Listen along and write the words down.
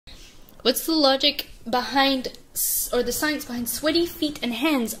What's the logic behind, or the science behind sweaty feet and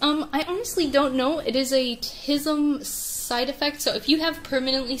hands? I honestly don't know. It is a TISM side effect, so if you have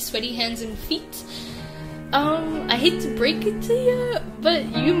permanently sweaty hands and feet, I hate to break it to you, but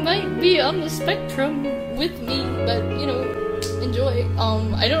you might be on the spectrum with me, but, you know, enjoy.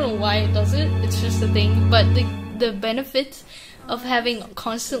 I don't know why it does it, it's just a thing, but the benefit of having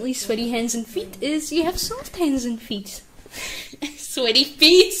constantly sweaty hands and feet is you have soft hands and feet. Sweaty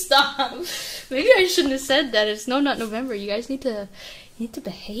feet, stop! Maybe I shouldn't have said that. It's not November. You guys need to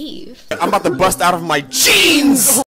behave. I'm about to bust out of my jeans!